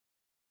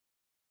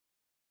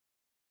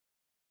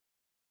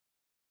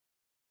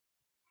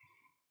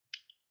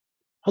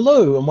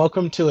Hello and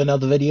welcome to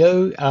another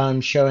video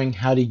showing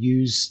how to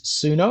use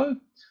Suno.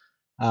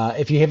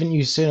 If you haven't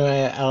used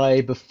Suno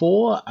LA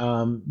before,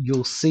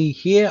 you'll see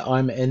here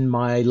I'm in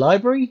my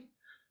library.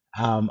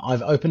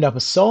 I've opened up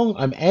a song.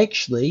 I'm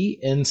actually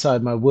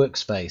inside my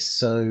Workspace.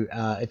 So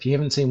if you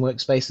haven't seen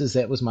Workspaces,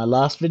 that was my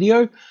last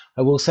video.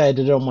 I will say I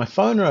did it on my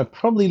phone, and I'm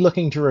probably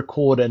looking to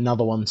record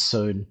another one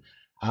soon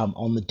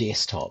on the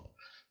desktop.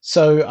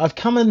 So I've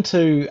come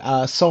into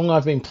a song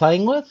I've been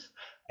playing with.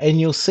 And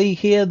you'll see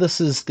here,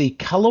 this is the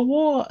Color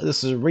War.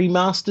 This is a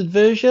remastered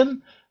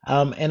version.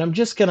 And I'm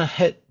just going to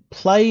hit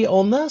play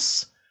on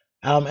this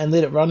and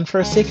let it run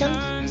for a second.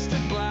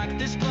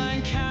 This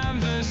blank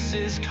canvas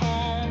is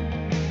calm.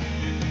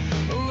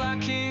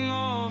 Lacking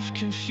of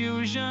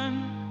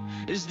confusion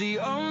is the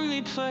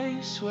only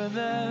place where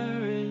there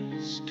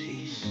is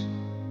peace.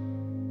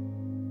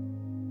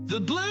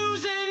 The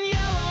blues and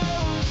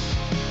yellows.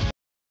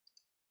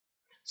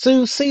 So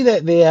you'll see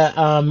that there,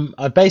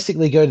 I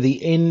basically go to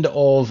the end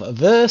of a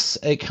verse.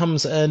 It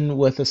comes in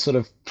with a sort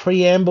of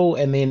preamble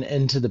and then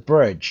into the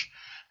bridge.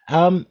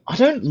 I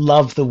don't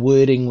love the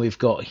wording we've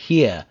got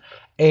here.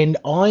 And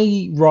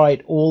I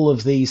write all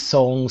of these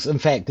songs. In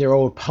fact, they're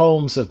all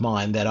poems of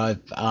mine that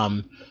I've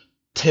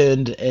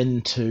turned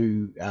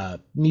into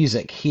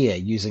music here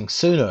using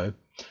Suno.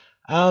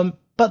 But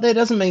that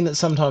doesn't mean that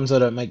sometimes I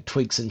don't make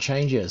tweaks and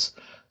changes.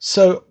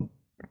 So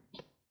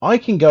I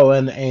can go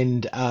in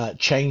and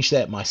change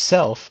that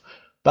myself,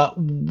 but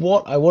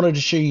what I wanted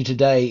to show you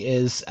today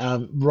is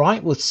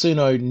Write with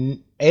Suno,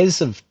 as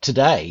of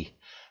today,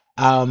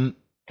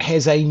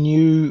 has a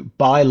new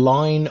by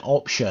line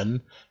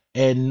option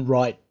in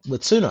Write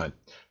with Suno.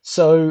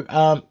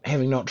 So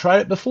having not tried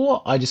it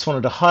before, I just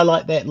wanted to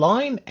highlight that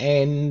line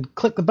and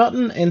click the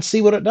button and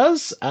see what it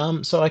does,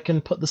 so I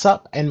can put this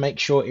up and make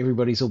sure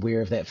everybody's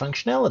aware of that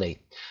functionality.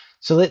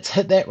 So let's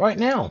hit that right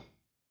now.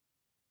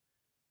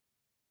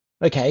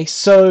 Okay,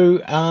 so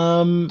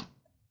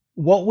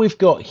what we've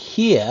got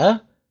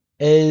here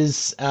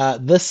is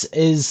this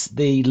is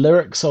the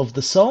lyrics of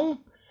the song,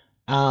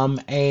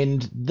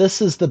 and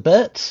this is the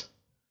bit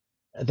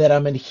that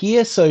I'm in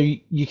here. So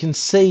you can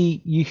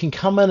see you can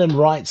come in and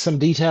write some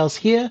details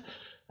here.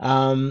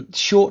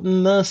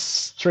 Shorten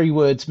this 3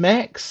 words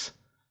max.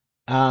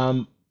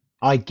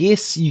 I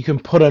guess you can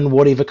put in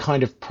whatever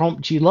kind of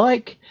prompt you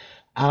like.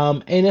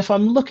 And if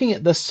I'm looking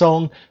at this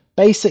song,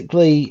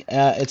 basically,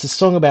 it's a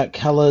song about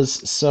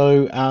colors,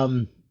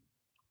 so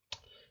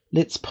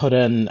let's put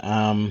in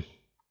and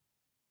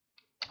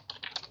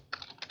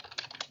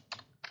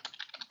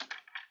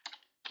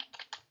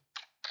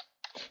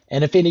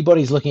if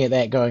anybody's looking at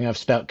that going, I've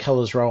spelt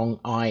colors wrong,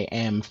 I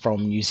am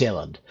from New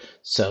Zealand,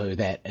 so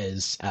that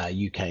is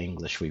UK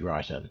English we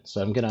write in.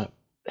 So I'm going to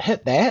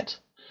hit that.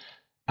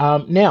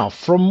 Now,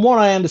 from what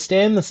I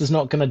understand, this is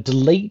not going to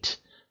delete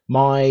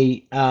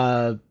my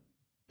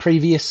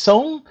previous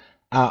song.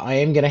 I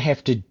am going to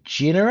have to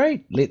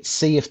generate. Let's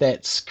see if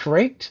that's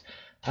correct.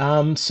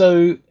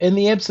 So in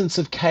the absence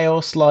of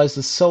chaos lies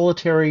the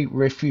solitary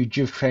refuge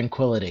of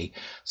tranquility.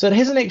 So it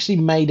hasn't actually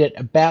made it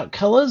about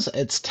colors.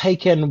 It's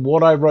taken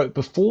what I wrote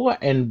before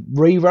and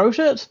rewrote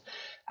it.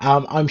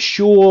 I'm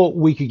sure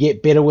we could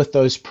get better with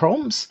those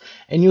prompts.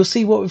 And you'll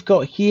see what we've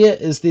got here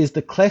is there's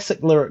the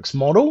classic lyrics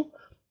model,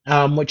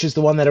 which is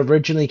the one that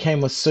originally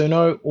came with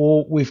Suno,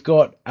 or we've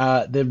got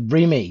the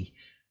Remy,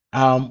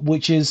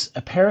 which is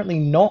apparently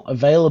not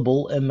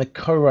available in the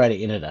co-writer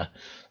editor.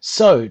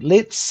 So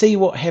let's see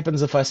what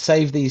happens if I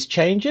save these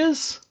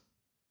changes.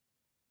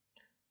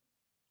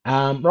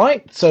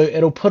 Right, so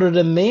it'll put it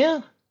in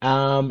there,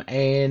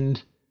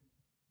 and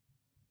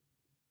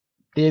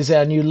there's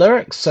our new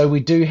lyrics. So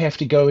we do have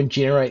to go and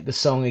generate the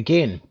song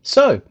again.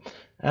 So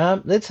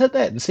let's hit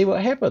that and see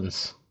what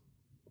happens.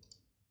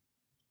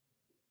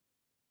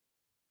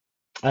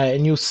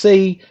 And you'll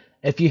see,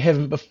 if you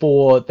haven't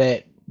before,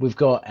 that we've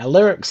got our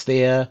lyrics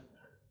there.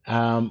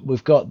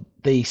 We've got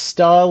the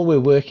style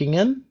we're working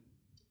in.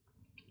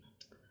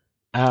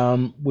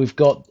 We've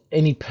got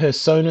any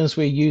personas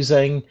we're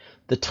using,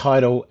 the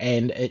title,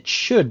 and it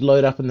should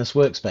load up in this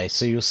workspace.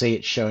 So you'll see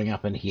it showing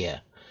up in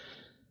here.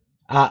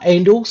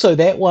 And also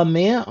that one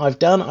there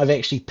I've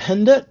actually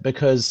pinned it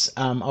because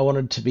I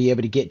wanted to be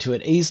able to get to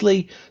it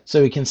easily.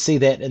 So we can see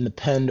that in the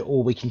pinned,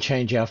 or we can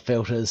change our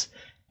filters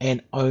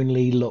and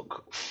only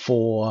look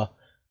for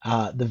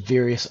the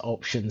various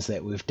options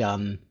that we've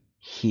done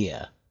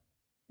here.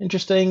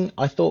 Interesting.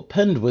 I thought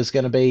pinned was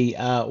going to be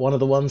one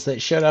of the ones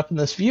that showed up in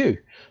this view,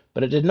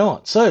 but it did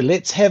not. So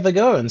let's have a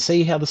go and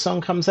see how the song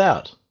comes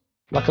out.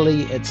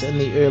 Luckily, it's in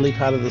the early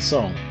part of the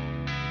song.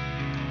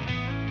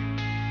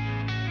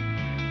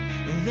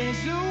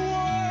 There's a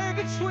war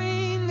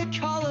between the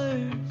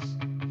colors,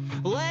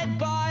 led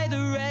by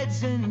the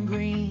reds and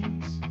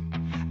greens.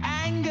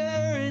 Anger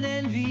and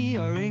envy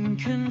are in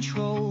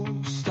control.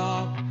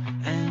 Stop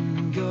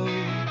and go.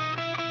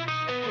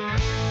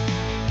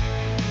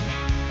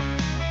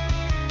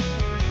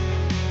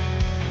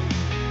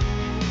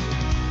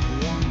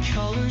 One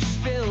color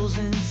spills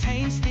and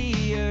taints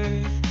the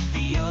earth,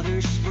 the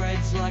other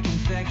spreads like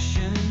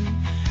infection.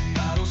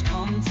 Battles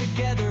come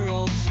together,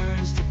 all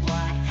turns to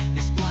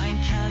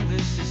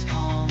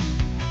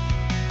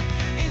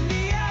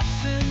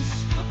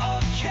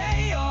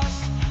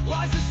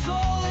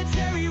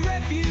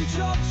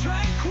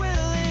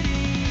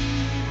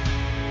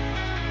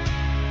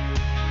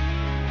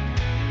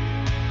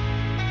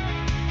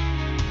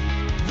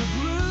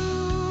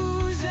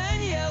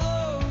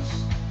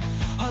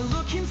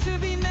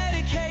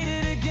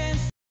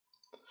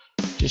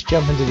just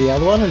jump into the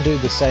other one and do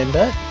the same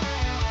bit.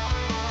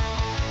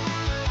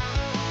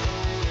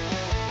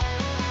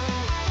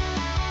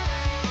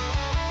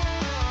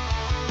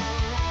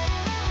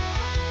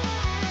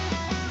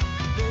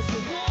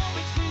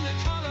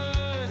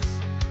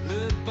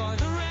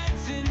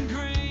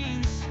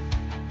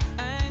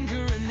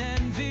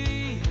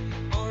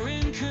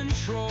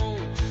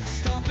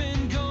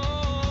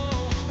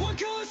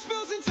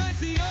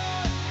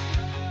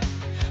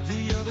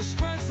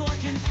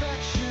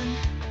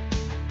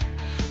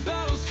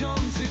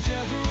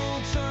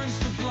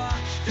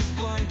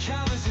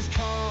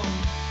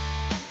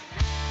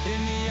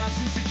 In the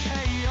absence of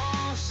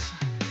chaos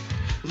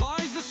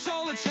lies the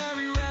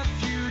solitary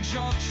refuge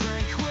of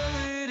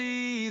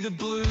tranquility. The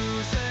blues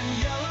and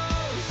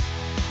yellows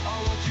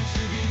are what you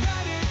to be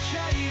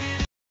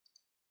medicated.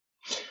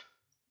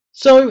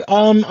 So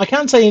I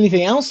can't say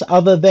anything else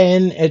other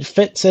than it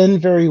fits in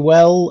very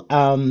well.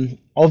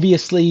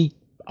 Obviously,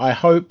 I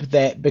hope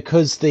that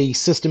because the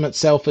system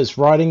itself is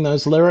writing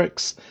those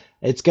lyrics,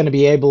 it's going to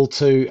be able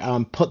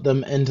to put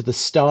them into the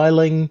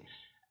styling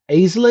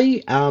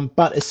easily.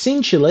 But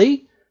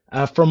essentially,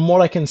 from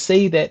what I can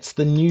see, that's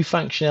the new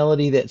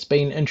functionality that's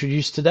been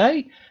introduced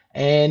today.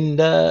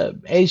 And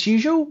as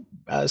usual,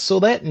 saw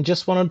that and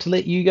just wanted to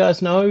let you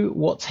guys know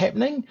what's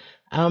happening,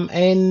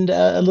 and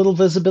a little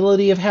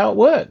visibility of how it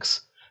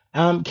works.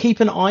 Keep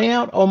an eye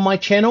out on my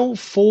channel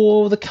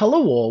for the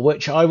color war,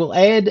 which I will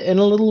add in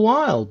a little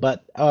while.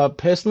 But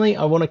personally,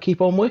 I want to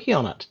keep on working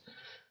on it.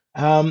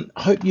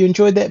 Hope you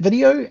enjoyed that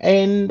video,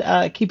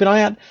 and keep an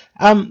eye out.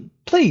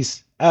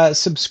 Please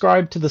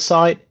subscribe to the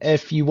site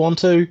if you want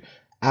to,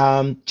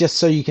 just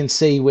so you can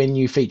see when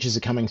new features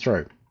are coming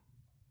through.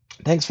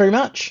 Thanks very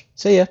much.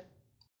 See ya.